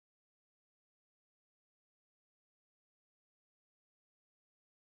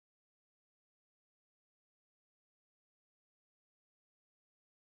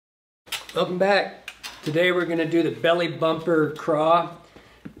Welcome back. Today we're going to do the Belly Bumper Craw.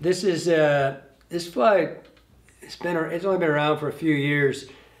 This is this fly. It's only been around for a few years.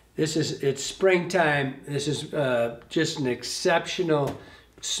 It's springtime. This is just an exceptional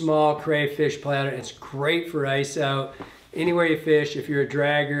small crayfish platter. It's great for ice out. Anywhere you fish, if you're a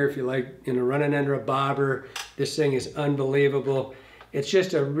dragger, if you like running under a bobber, this thing is unbelievable. It's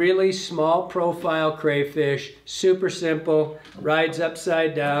just a really small profile crayfish, super simple, rides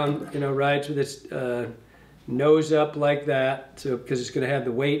upside down, rides with its nose up like that, so because it's going to have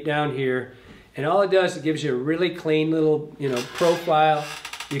the weight down here. And all it does, it gives you a really clean little, profile.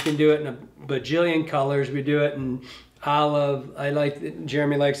 You can do it in a bajillion colors. We do it in olive.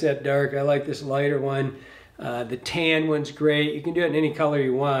 Jeremy likes that dark. I like this lighter one. The tan one's great. You can do it in any color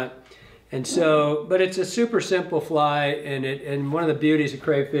you want. And so, but it's a super simple fly, and one of the beauties of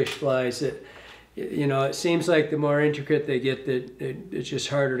crayfish flies that, it seems like the more intricate they get, that it's just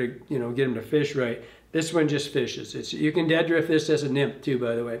harder to, get them to fish right. This one just fishes. You can dead drift this as a nymph too,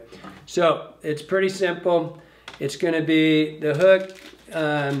 by the way. So it's pretty simple. It's going to be the hook.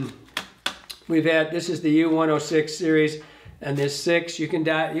 This is the U106 series, and this 6. You can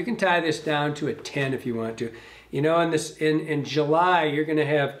tie this down to a 10 if you want to. In July, you're going to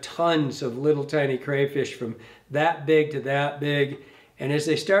have tons of little tiny crayfish from that big to that big. And as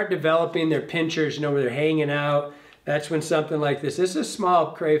they start developing their pinchers, where they're hanging out, that's when something like this is a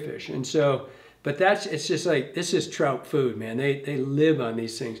small crayfish. And so, but it's just like, this is trout food, man. They live on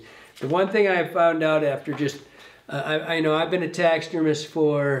these things. The one thing I found out after just, I've been a taxidermist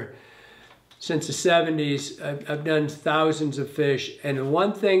since the 70s. I've done thousands of fish, and the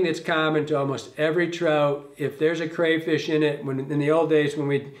one thing that's common to almost every trout, if there's a crayfish in it, in the old days when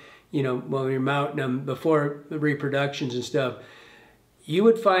we were mounting them before the reproductions and stuff, you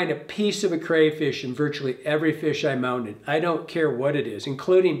would find a piece of a crayfish in virtually every fish I mounted. I don't care what it is,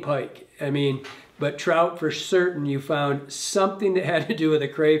 including pike. But trout for certain, you found something that had to do with a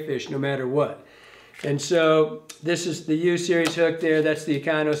crayfish no matter what. And so this is the U series hook there. That's the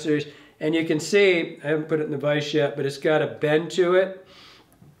Econo series. And you can see, I haven't put it in the vise yet, but it's got a bend to it.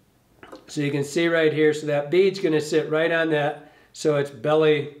 So you can see right here, so that bead's going to sit right on that. So it's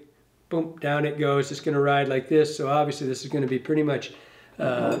belly, boom, down it goes. It's going to ride like this. So obviously this is going to be pretty much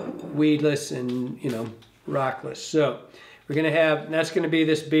weedless and, rockless. So we're going to have, and that's going to be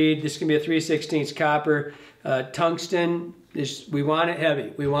this bead. This is going to be a 3/16 copper. Tungsten, we want it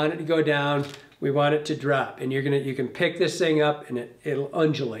heavy. We want it to go down. We want it to drop, and you can pick this thing up and it'll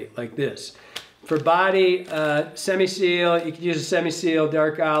undulate like this. For body, semi-seal, you can use a semi-seal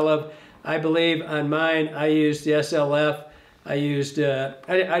dark olive. I believe on mine, I used the SLF.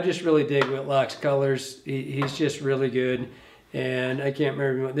 I just really dig Whitlock's colors. He's just really good. And I can't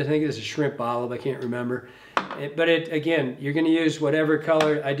remember, I think this is shrimp olive, I can't remember. But again, you're gonna use whatever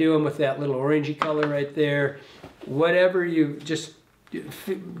color. I do them with that little orangey color right there. Whatever you just,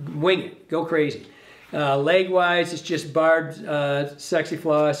 wing it, go crazy. Leg wise, it's just barred sexy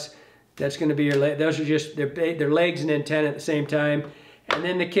floss. That's going to be your leg. Those are just their legs and antenna at the same time. And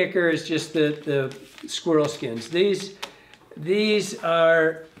then the kicker is just the squirrel skins. These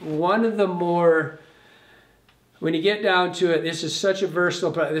are one of the more, when you get down to it, this is such a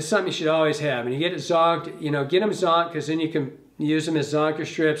versatile product. This is something you should always have. And you get it zonked, get them zonked, because then you can use them as zonker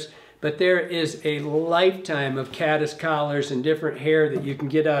strips. But there is a lifetime of caddis collars and different hair that you can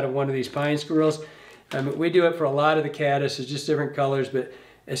get out of one of these pine squirrels. We do it for a lot of the caddis. It's just different colors, but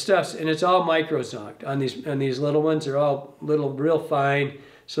it's all micro zonked on these little ones. They're all real fine.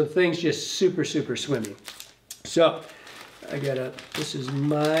 So the thing's just super, super swimmy. So this is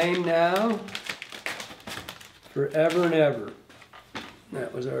mine now, forever and ever.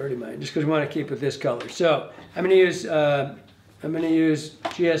 That was already mine, just because we want to keep with this color. So I'm going to use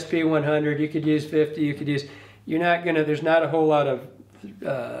GSP 100. You could use 50. You could use. There's not a whole lot of.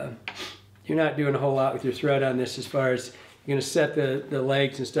 You're not doing a whole lot with your thread on this as far as you're going to set the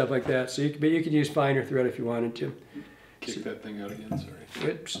legs and stuff like that. So but you could use finer thread if you wanted to. Kick that thing out again.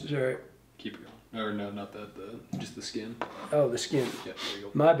 Sorry. Oops. Sorry. Keep it going. Or no, not that. Just the skin. Oh, the skin. Yeah, there you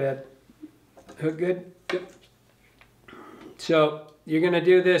go. My bad. Hook good. Yep. So you're going to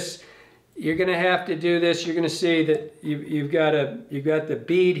do this. You're going to have to do this. You're going to see that you've got the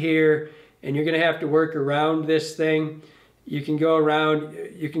bead here, and you're going to have to work around this thing. You can go around.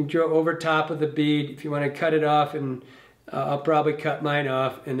 You can go over top of the bead if you want to cut it off, and I'll probably cut mine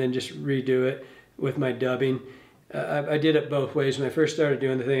off and then just redo it with my dubbing. I did it both ways. When I first started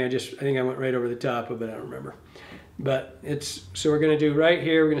doing the thing, I think I went right over the top of it. I don't remember. But so we're going to do right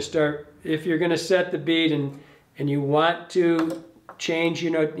here. We're going to start. If you're going to set the bead and you want to change,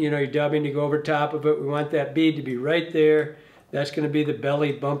 your dubbing to go over top of it. We want that bead to be right there. That's going to be the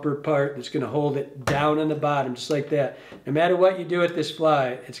belly bumper part that's going to hold it down on the bottom, just like that. No matter what you do with this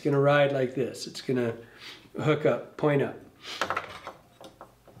fly, it's going to ride like this. It's going to hook up, point up.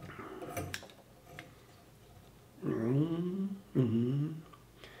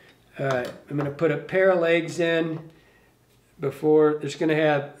 All right, I'm going to put a pair of legs in before. It's going to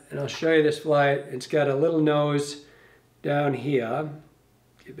have, and I'll show you this fly, it's got a little nose down here.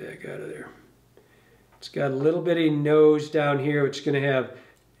 Get back out of there. It's got a little bitty nose down here, which is going to have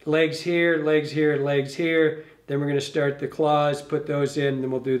legs here, legs here, legs here. Then we're going to start the claws, put those in,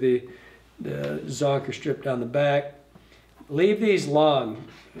 then we'll do the zonker strip down the back. Leave these long,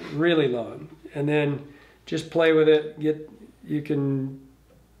 really long, and then just play with it. You can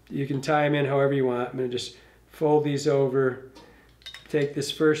tie them in however you want. I'm going to just fold these over, take this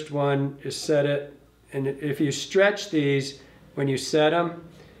first one, just set it, and if you stretch these when you set them,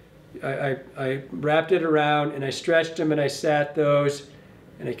 I wrapped it around and I stretched them and I sat those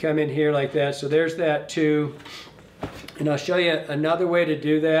and I come in here like that. So there's that too. And I'll show you another way to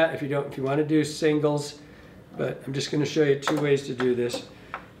do that if you want to do singles, but I'm just going to show you 2 ways to do this.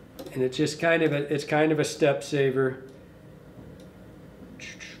 And it's just kind of a step saver.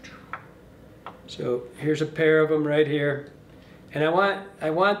 So here's a pair of them right here. And I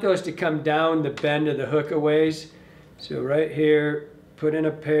want those to come down the bend of the hook a ways. So right here, put in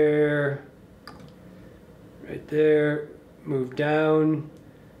a pair, right there, move down.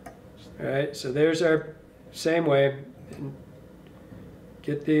 All right, so there's our same way. And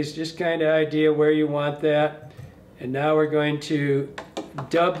get these, just kind of idea where you want that. And now we're going to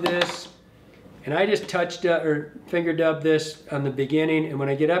dub this. And I just finger dub this on the beginning. And when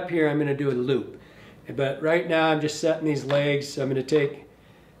I get up here, I'm going to do a loop. But right now I'm just setting these legs. So I'm going to take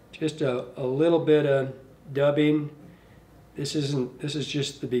just a little bit of dubbing. This is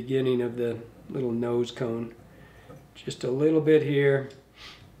just the beginning of the little nose cone. Just a little bit here.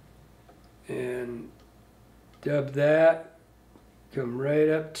 And dub that. Come right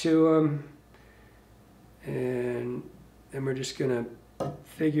up to them. And then we're just going to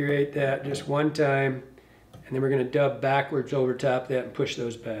figure 8 that just one time. And then we're going to dub backwards over top that and push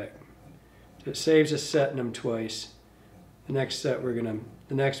those back. So it saves us setting them twice. The next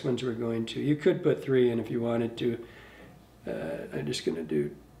ones we're going to. You could put 3 in if you wanted to. I'm just going to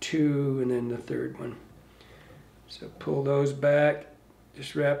do 2 and then the third one. So pull those back,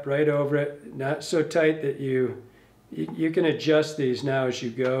 just wrap right over it. Not so tight that you can adjust these now as you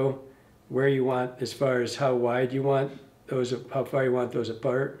go, where you want, as far as how wide you want those, how far you want those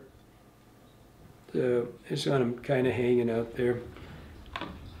apart. So I just want them kind of hanging out there.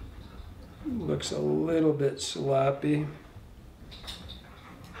 Looks a little bit sloppy.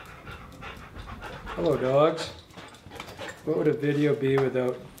 Hello, dogs. What would a video be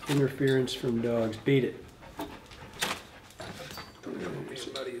without interference from dogs? Beat it.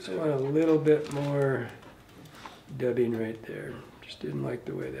 I want a little bit more dubbing right there. Just didn't like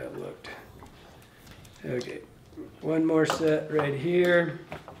the way that looked. Okay, one more set right here.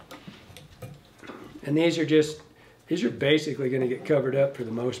 And these are basically going to get covered up for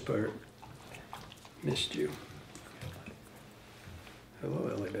the most part. Missed you.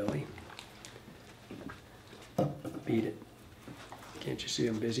 Hello, Belly. Beat it. Can't you see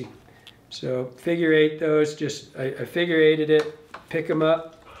I'm busy? So figure 8 those. I figure 8'd it. Pick them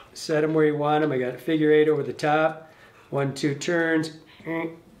up. Set them where you want them. I got a figure 8 over the top. 1, 2 turns.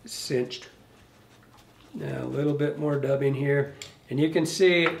 Cinched. Now a little bit more dubbing here. And you can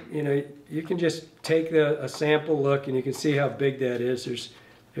see, you can just take a sample look and you can see how big that is.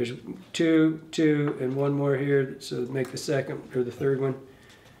 There's 2, and 1 more here, so make the second or the third one.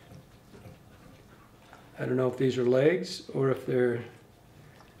 I don't know if these are legs or if they're,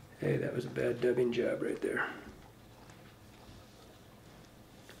 hey, that was a bad dubbing job right there.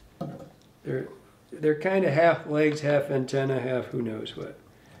 They're kind of half legs, half antenna, half who knows what.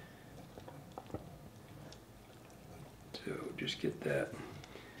 So just get that.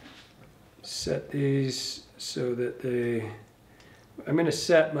 Set these so that I'm going to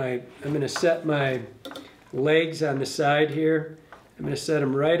set my legs on the side here. I'm going to set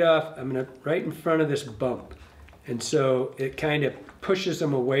them right in front of this bump. And so it kind of pushes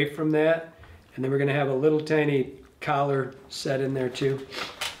them away from that. And then we're going to have a little tiny collar set in there too.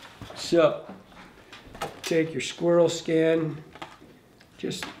 So take your squirrel skin,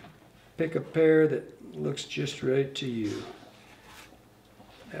 just pick a pair that looks just right to you.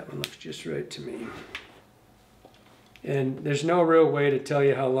 That one looks just right to me. And there's no real way to tell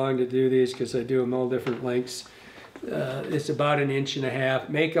you how long to do these because I do them all different lengths. It's about 1.5 inches.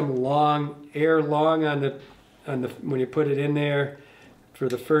 Make them long, air long on the when you put it in there for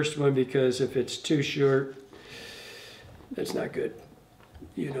the first one, because if it's too short, That's not good.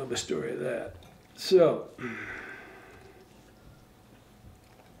 You know the story of that. So, I'm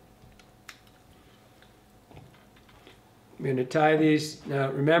going to tie these.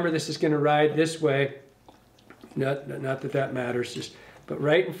 Now remember, this is going to ride this way. Not that that matters, just, but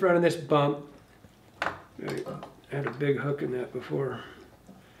right in front of this bump. I had a big hook in that before.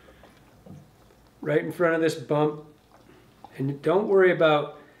 Right in front of this bump. And don't worry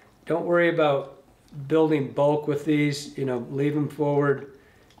about building bulk with these. You know, leave them forward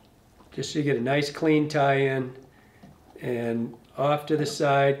just so you get a nice clean tie in. And off to the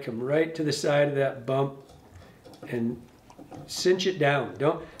side, come right to the side of that bump and cinch it down.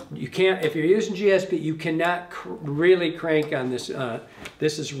 You can't, if you're using GSP, you cannot really crank on this.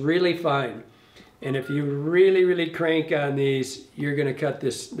 This is really fine. And if you really crank on these, you're gonna cut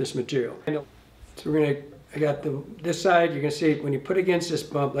this material. So I got this side, you're gonna see when you put against this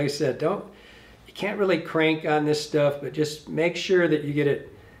bump, like I said, you can't really crank on this stuff, but just make sure that you get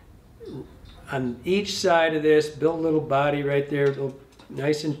it on each side of this, build a little body right there,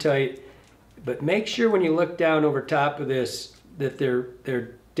 nice and tight. But make sure when you look down over top of this that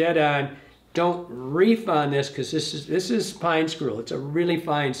they're dead on. Don't reef on this because this is pine squirrel. It's a really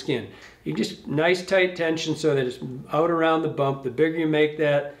fine skin. You just nice tight tension so that it's out around the bump. The bigger you make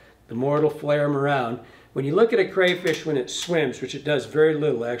that, the more it'll flare them around. When you look at a crayfish when it swims, which it does very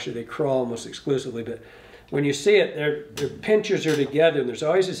little actually, they crawl almost exclusively, but when you see it, their pinchers are together and there's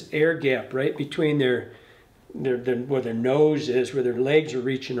always this air gap right between where their nose is, where their legs are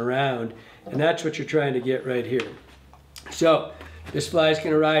reaching around, and that's what you're trying to get right here. So this fly is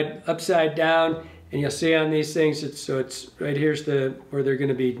going to ride upside down, and you'll see on these things, it's right here's where they're going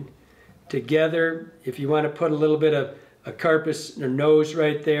to be together. If you want to put a little bit of a carpus or nose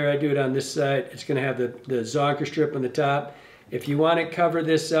right there, I do it on this side. It's going to have the zonker strip on the top. If you want to cover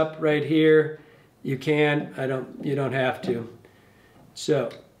this up right here, you can. You don't have to. So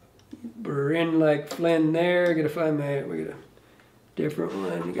we're in like Flynn there. We got a different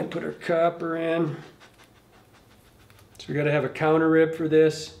one. We got to put our copper in. So we got to have a counter rib for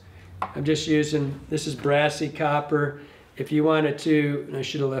this. I'm just using, this is brassy copper. If you wanted to, and I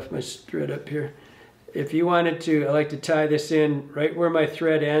should have left my thread up here. If you wanted to, I like to tie this in right where my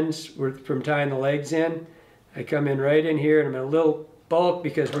thread ends from tying the legs in. I come in right in here and I'm in a little bulk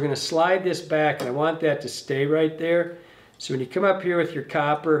because we're going to slide this back and I want that to stay right there. So when you come up here with your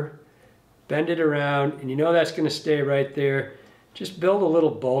copper, bend it around, and you know that's going to stay right there, just build a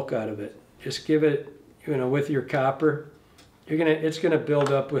little bulk out of it. Just give it, with your copper. It's going to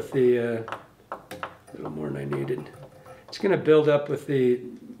build up with the, a little more than I needed. It's going to build up with the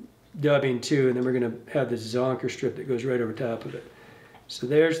dubbing too, and then we're going to have this zonker strip that goes right over top of it. So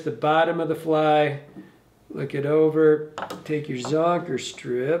there's the bottom of the fly. Look it over, take your zonker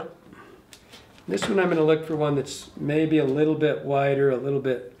strip. This one I'm going to look for one that's maybe a little bit wider, a little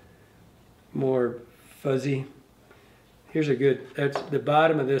bit more fuzzy. Here's a good, the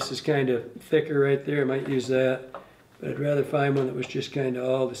bottom of this is kind of thicker right there. I might use that, but I'd rather find one that was just kind of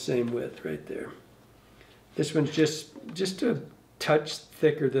all the same width right there. This one's just a touch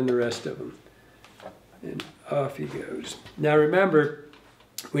thicker than the rest of them. And off he goes. Now remember,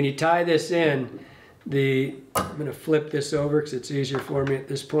 when you tie this in, I'm going to flip this over because it's easier for me at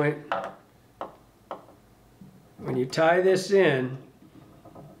this point. When you tie this in,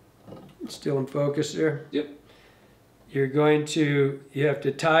 it's still in focus there? Yep. You have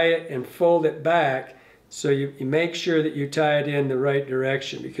to tie it and fold it back so you make sure that you tie it in the right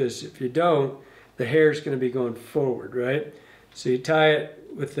direction, because if you don't, the hair is going to be going forward, right? So you tie it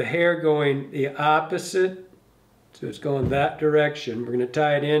with the hair going the opposite, so it's going that direction. We're going to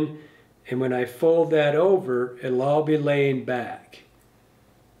tie it in, and when I fold that over, it'll all be laying back.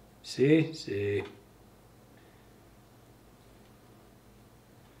 See? See?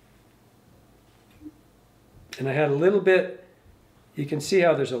 And I had a little bit, you can see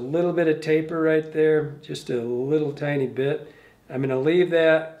how there's a little bit of taper right there, just a little tiny bit. I'm going to leave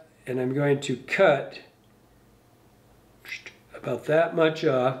that, and I'm going to cut about that much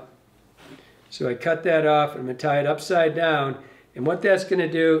off. So I cut that off, and I'm going to tie it upside down. And what that's going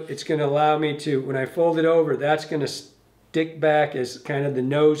to do, it's going to allow me to, when I fold it over, that's going to stick back as kind of the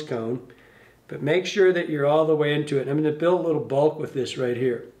nose cone. But make sure that you're all the way into it. And I'm going to build a little bulk with this right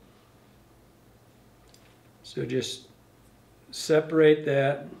here. So just separate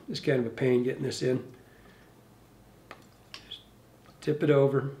that. It's kind of a pain getting this in. Just tip it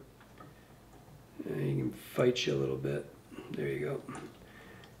over. And you can fight you a little bit. There you go.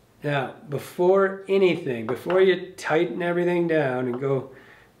 Now, before anything, before you tighten everything down and go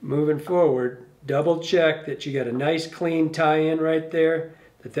moving forward, double check that you got a nice clean tie-in right there,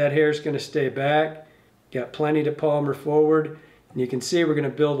 that hair is going to stay back. Got plenty to palmer forward. And you can see we're going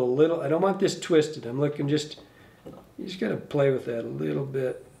to build a little. I don't want this twisted. I'm looking just, you just got to play with that a little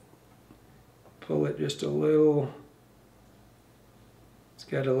bit. Pull it just a little. It's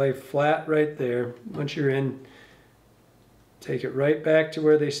got to lay flat right there. Once you're in, take it right back to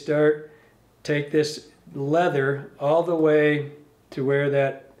where they start. Take this leather all the way to where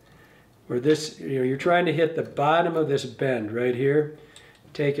this, you're trying to hit the bottom of this bend right here.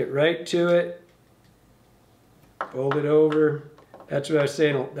 Take it right to it. Fold it over. That's what I was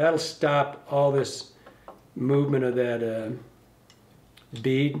saying. That'll stop all this movement of that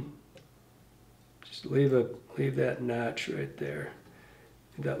bead. Just leave that notch right there.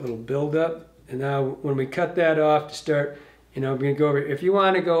 That little buildup. And now when we cut that off to start, we're going to go over. If you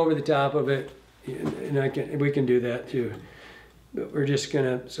want to go over the top of it, and we can do that too. But we're just going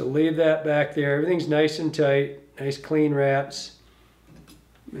to, so leave that back there. Everything's nice and tight. Nice clean wraps.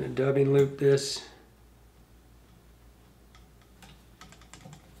 I'm going to dubbing loop this.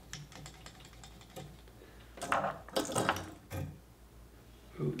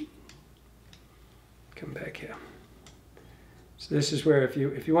 Ooh. Come back here. So this is where if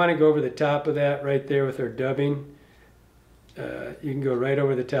you want to go over the top of that right there with our dubbing, you can go right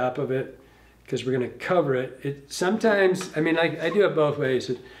over the top of it because we're going to cover it. Sometimes, I mean, I do it both ways.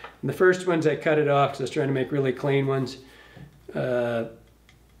 In the first ones I cut it off because I was trying to make really clean ones. You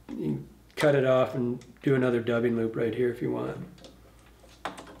can cut it off and do another dubbing loop right here if you want.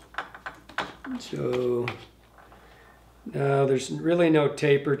 So now there's really no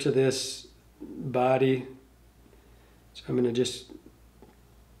taper to this body. So I'm going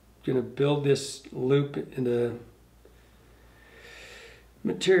to build this loop in the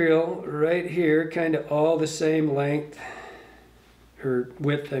material right here, kind of all the same length, or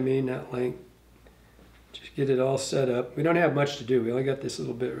width, I mean, not length. Just get it all set up. We don't have much to do. We only got this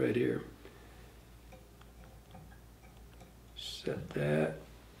little bit right here. Set that.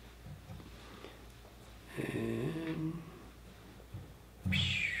 And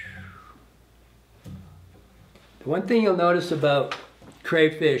the one thing you'll notice about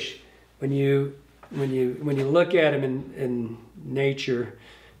crayfish when you look at them in nature,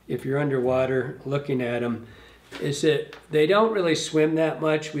 if you're underwater looking at them, is that they don't really swim that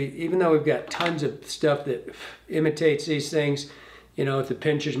much. Even though we've got tons of stuff that imitates these things, with the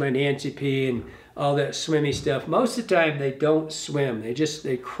pinchers, my Nancy P and all that swimmy stuff, most of the time they don't swim.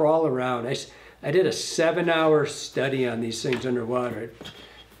 They crawl around. I did a 7-hour study on these things underwater. It's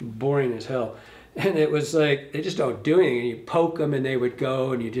boring as hell. And it was like, they just don't do anything. You poke them and they would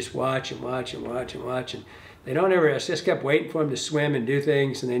go, and you just watch and watch and watch and watch. And they don't ever, I just kept waiting for them to swim and do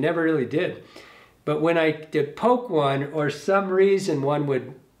things, and they never really did. But when I did poke one, or some reason one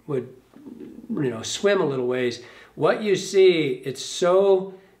would swim a little ways, what you see, it's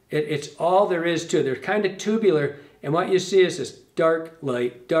all there is to it. They're kind of tubular, and what you see is this dark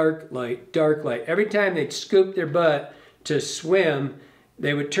light, dark light, dark light. Every time they'd scoop their butt to swim,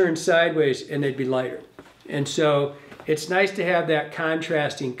 they would turn sideways and they'd be lighter. And so it's nice to have that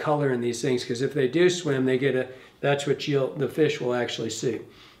contrasting color in these things, because if they do swim, that's what the fish will actually see.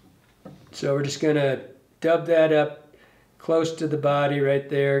 So we're just gonna dub that up close to the body right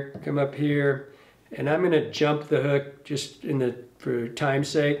there, come up here, and I'm gonna jump the hook just for time's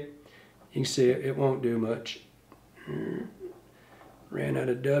sake. You can see it won't do much. Ran out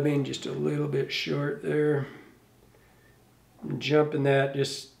of dubbing, just a little bit short there. Jumping that,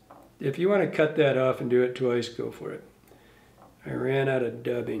 if you want to cut that off and do it twice, go for it. I ran out of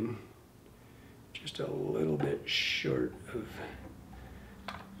dubbing, just a little bit short of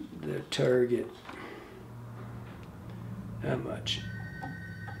the target. Not much.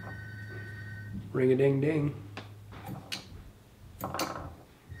 Ring-a-ding-ding.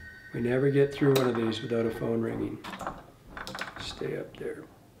 We never get through one of these without a phone ringing. Stay up there.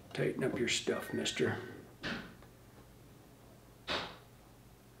 Tighten up your stuff, mister.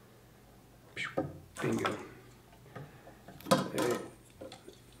 Bingo. Okay.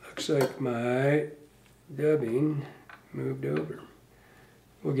 Looks like my dubbing moved over.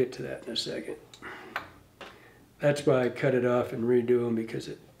 We'll get to that in a second. That's why I cut it off and redo them, because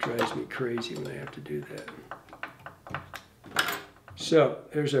it drives me crazy when I have to do that. So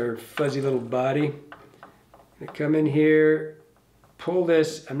there's our fuzzy little body. I'm gonna come in here, pull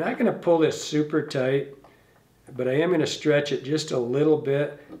this. I'm not gonna pull this super tight, but I am going to stretch it just a little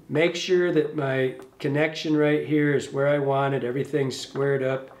bit. Make sure that my connection right here is where I want it. Everything's squared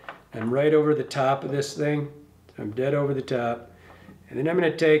up. I'm right over the top of this thing. I'm dead over the top. And then I'm going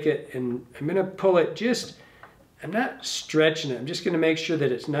to take it and I'm going to pull it I'm not stretching it. I'm just going to make sure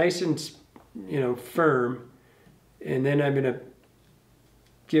that it's nice and, firm. And then I'm going to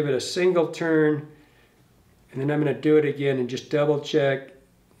give it a single turn And then I'm going to do it again and just double check.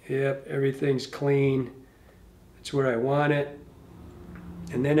 Yep, everything's clean. That's where I want it.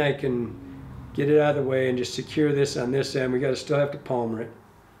 And then I can get it out of the way and just secure this on this end. We got to still have to palmer it.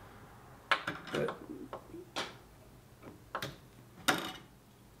 But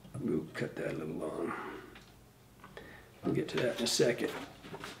we'll cut that a little long. We'll get to that in a second.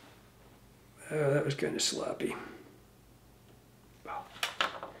 Oh, that was kind of sloppy. Oh,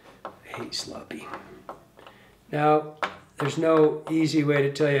 I hate sloppy. Now, there's no easy way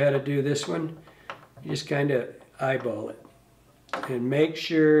to tell you how to do this one. You just kind of eyeball it. And make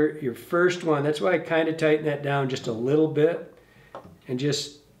sure your first one, that's why I kind of tighten that down just a little bit and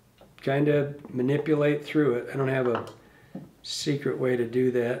just kind of manipulate through it. I don't have a secret way to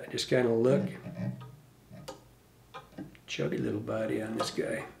do that. I just kind of look. Chubby little body on this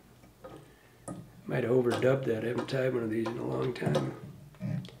guy. Might have overdubbed that. I haven't tied one of these in a long time.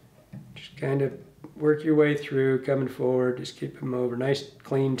 Just kind of work your way through, coming forward. Just keep them over. Nice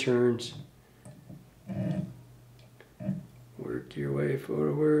clean turns. Work your way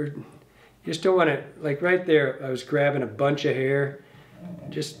forward. You just don't want to, like right there, I was grabbing a bunch of hair.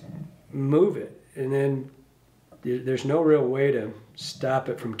 Just move it. And then there's no real way to stop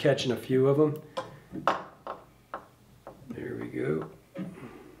it from catching a few of them. There we go.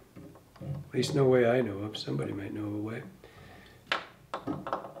 At least no way I know of. Somebody might know of a way.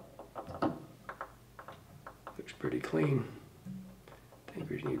 Looks pretty clean. I think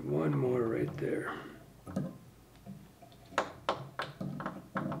we need one more right there.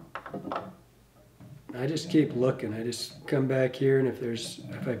 I just keep looking. I just come back here, and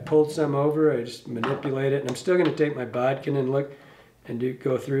if I pulled some over, I just manipulate it. And I'm still going to take my bodkin and look and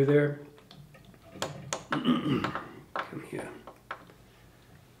go through there. Come here.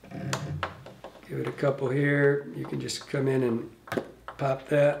 Give it a couple here. You can just come in and pop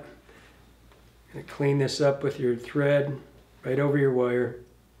that. And clean this up with your thread right over your wire.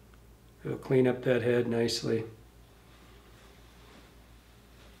 It'll clean up that head nicely.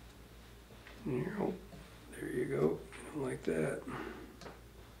 There you go. Like that.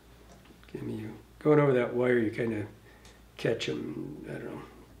 Going over that wire, you kind of catch them. I don't know.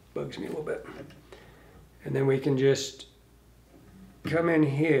 Bugs me a little bit. And then we can just come in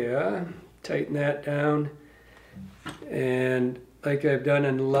here, tighten that down, and like I've done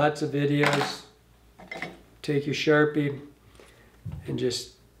in lots of videos, take your Sharpie and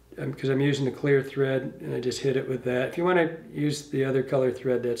just, because I'm using the clear thread, and I just hit it with that. If you want to use the other color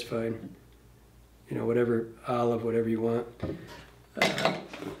thread, that's fine. You know, whatever, olive, whatever you want.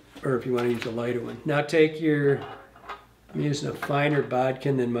 Or if you want to use a lighter one. Now take your, I'm using a finer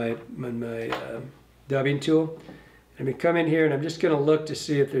bodkin than my dubbing tool. And we come in here and I'm just going to look to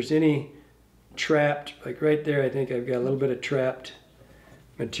see if there's any trapped, like right there I think I've got a little bit of trapped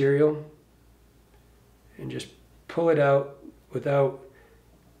material. And just pull it out without,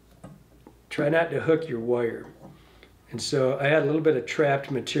 try not to hook your wire. And so I had a little bit of trapped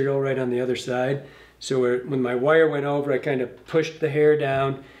material right on the other side. So when my wire went over, I kind of pushed the hair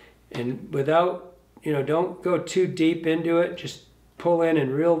down, and without, you know, don't go too deep into it. Just pull in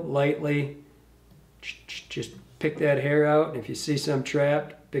and real lightly, just pick that hair out. And if you see some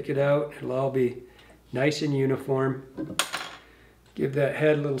trapped, pick it out. It'll all be nice and uniform. Give that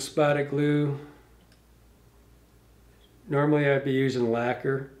head a little spot of glue. Normally I'd be using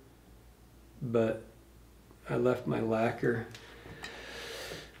lacquer, but I left my lacquer.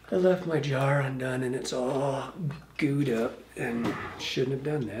 I left my jar undone and it's all gooed up and shouldn't have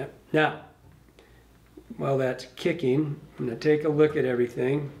done that. Now, while that's kicking, I'm going to take a look at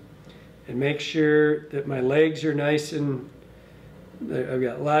everything and make sure that my legs are nice and I've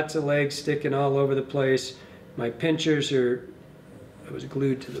got lots of legs sticking all over the place. My pinchers are, I was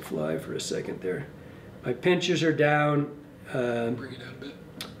glued to the fly for a second there. My pinchers are down. Bring it out a bit.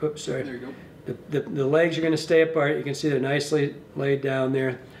 Oops, sorry. There you go. The legs are going to stay apart. You can see they're nicely laid down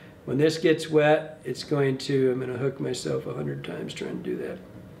there. When this gets wet, it's going to, I'm going to hook myself 100 times trying to do that.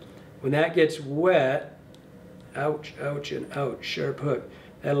 When that gets wet, ouch, ouch, and ouch, sharp hook.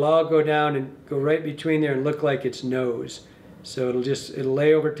 That'll all go down and go right between there and look like its nose. So it'll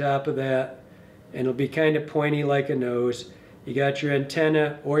lay over top of that and it'll be kind of pointy like a nose. You got your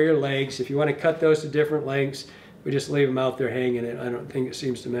antenna or your legs. If you want to cut those to different lengths, we just leave them out there hanging. I don't think it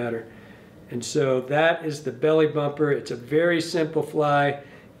seems to matter. And so that is the belly bumper. It's a very simple fly.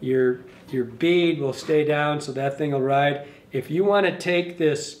 Your bead will stay down so that thing will ride. If you want to take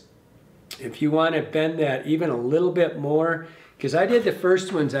this, if you want to bend that even a little bit more, because I did the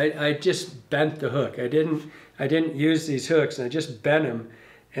first ones, I just bent the hook. I didn't use these hooks, and I just bent them.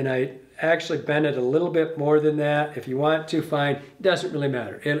 And I actually bent it a little bit more than that. If you want to, fine. It doesn't really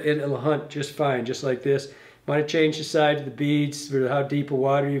matter. It'll hunt just fine, just like this. Want to change the size of the beads, for how deep a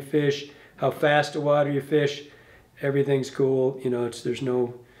water you fish, how fast a water you fish. Everything's cool. You know,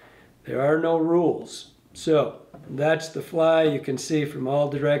 there are no rules. So that's the fly. You can see from all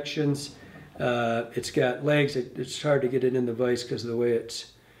directions. It's got legs. It's hard to get it in the vise because of the way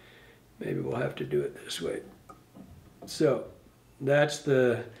it's. Maybe we'll have to do it this way. So that's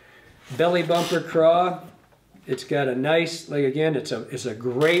the Belly Bumper Craw. It's got a nice, like again, it's a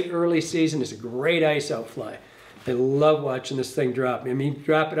great early season. It's a great ice out fly. I love watching this thing drop. I mean,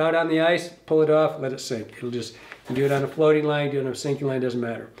 drop it out on the ice, pull it off, let it sink. It'll just, you can do it on a floating line, do it on a sinking line, doesn't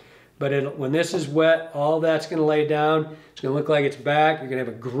matter. But when this is wet, all that's going to lay down. It's going to look like it's back. You're going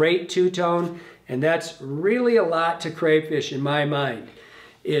to have a great two-tone, and that's really a lot to crayfish in my mind,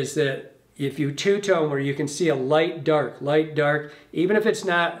 is that if you two-tone where you can see a light, dark, even if it's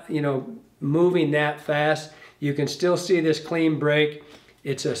not, you know, moving that fast, you can still see this clean break.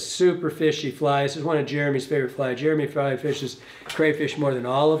 It's a super fishy fly. This is one of Jeremy's favorite flies. Jeremy probably fishes crayfish more than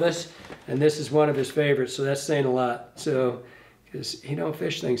all of us, and this is one of his favorites, so that's saying a lot. So, because he don't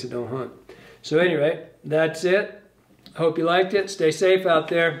fish things that don't hunt. So anyway, that's it. Hope you liked it. Stay safe out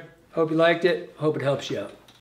there. Hope you liked it. Hope it helps you out.